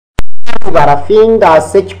Barafinda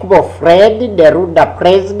Sekikubo Fred, the R2UDA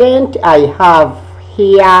president. I have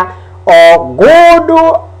here a good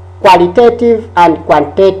qualitative and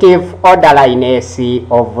quantitative orderliness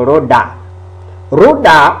of R2UDA.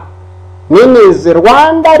 R2UDA means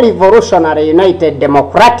Rwanda Revolutionary United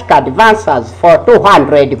Democratic Advances for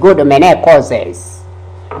 200 good many causes.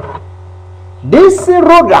 This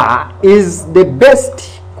R2UDA is the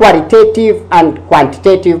best qualitative and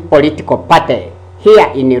quantitative political party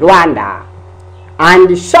here in Rwanda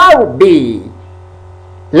and shall be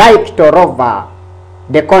liked all over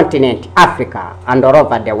the continent Africa and all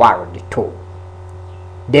over the world too.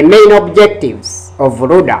 The main objectives of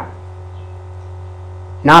R2UDA: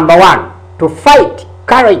 number one, to fight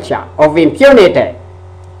culture of impunity,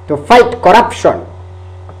 to fight corruption,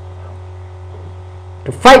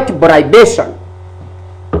 to fight bribation.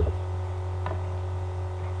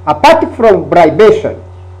 Apart from bribation,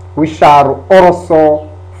 we shall also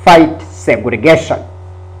fight segregation,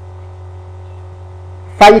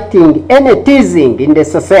 fighting any teasing in the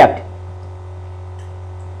society.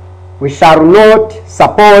 We shall not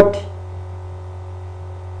support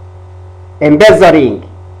embezzling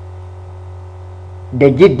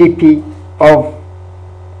the GDP of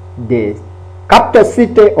the capital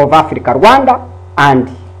city of Africa, Rwanda, and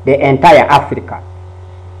the entire Africa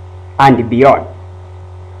and beyond.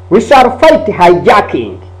 We shall fight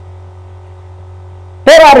hijacking,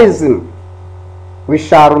 terrorism. We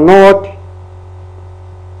shall not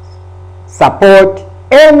support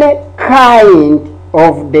any kind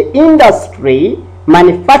of the industry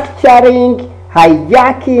manufacturing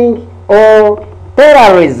hijacking or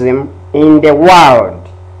terrorism in the world.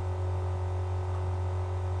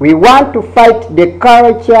 We want to fight the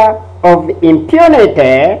culture of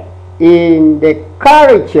impunity in the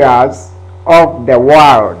cultures of the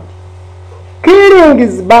world. Killing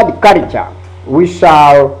is bad culture. We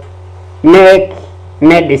shall make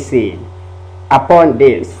medicine upon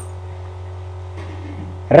this.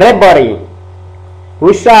 Rebelling.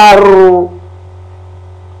 We shall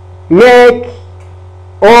make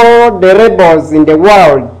all the rebels in the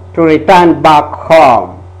world to return back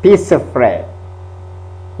home peacefully.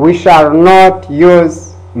 We shall not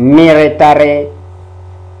use military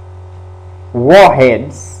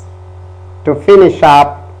warheads to finish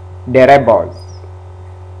up the rebels.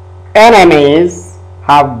 Enemies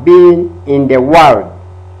have been in the world.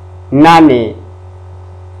 None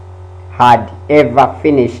had ever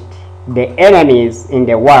finished the enemies in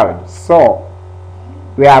the world. So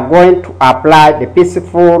we are going to apply the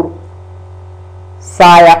peaceful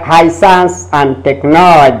high science and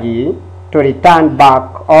technology to return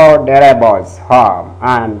back all the rebels home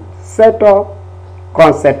and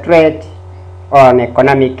concentrate on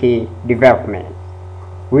economic development.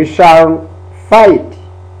 We shall fight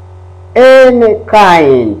any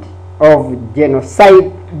kind of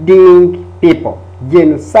genociding people.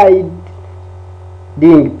 Genociding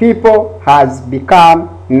people has become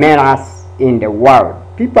menace in the world.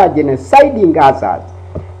 People are genociding others.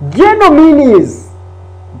 Geno means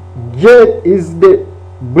is the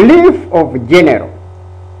belief of general.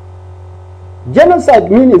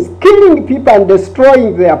 Genocide means killing people and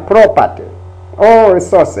destroying their property or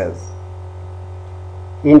resources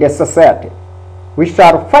in the society. We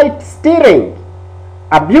shall fight stealing,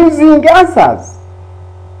 abusing others,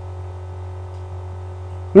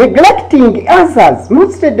 neglecting others.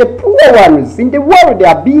 Mostly the poor ones in the world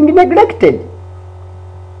are being neglected.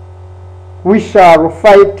 We shall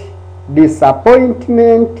fight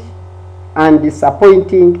disappointment and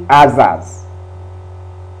disappointing others.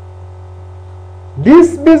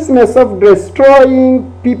 This business of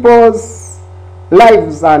destroying people's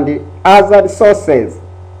lives and other resources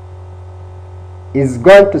is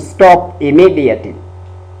going to stop immediately.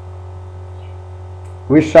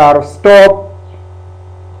 We shall stop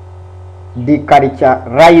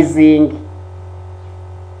deculturizing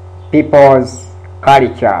people's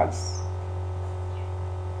cultures.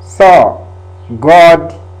 So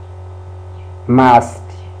God must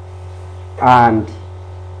and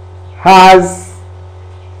has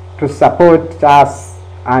to support us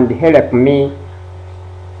and help me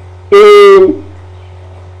in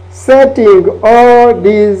setting all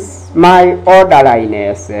these my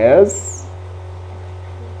orderlinesses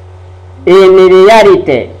in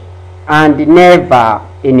reality and never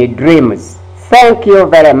in dreams. Thank you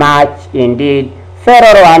very much indeed,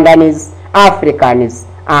 fellow Rwandans, Africans,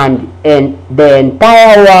 and in the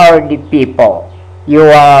entire world people. You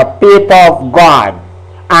are people of God,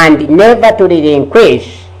 and never to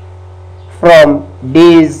relinquish from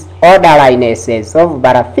these orderly lineages of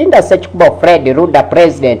Barafinda Sekikubo Fred R2UDA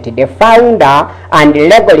president, the founder and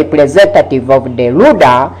legal representative of the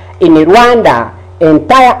R2UDA in Rwanda,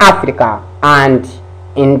 entire Africa, and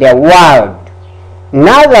in the world. In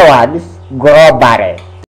other words, globally.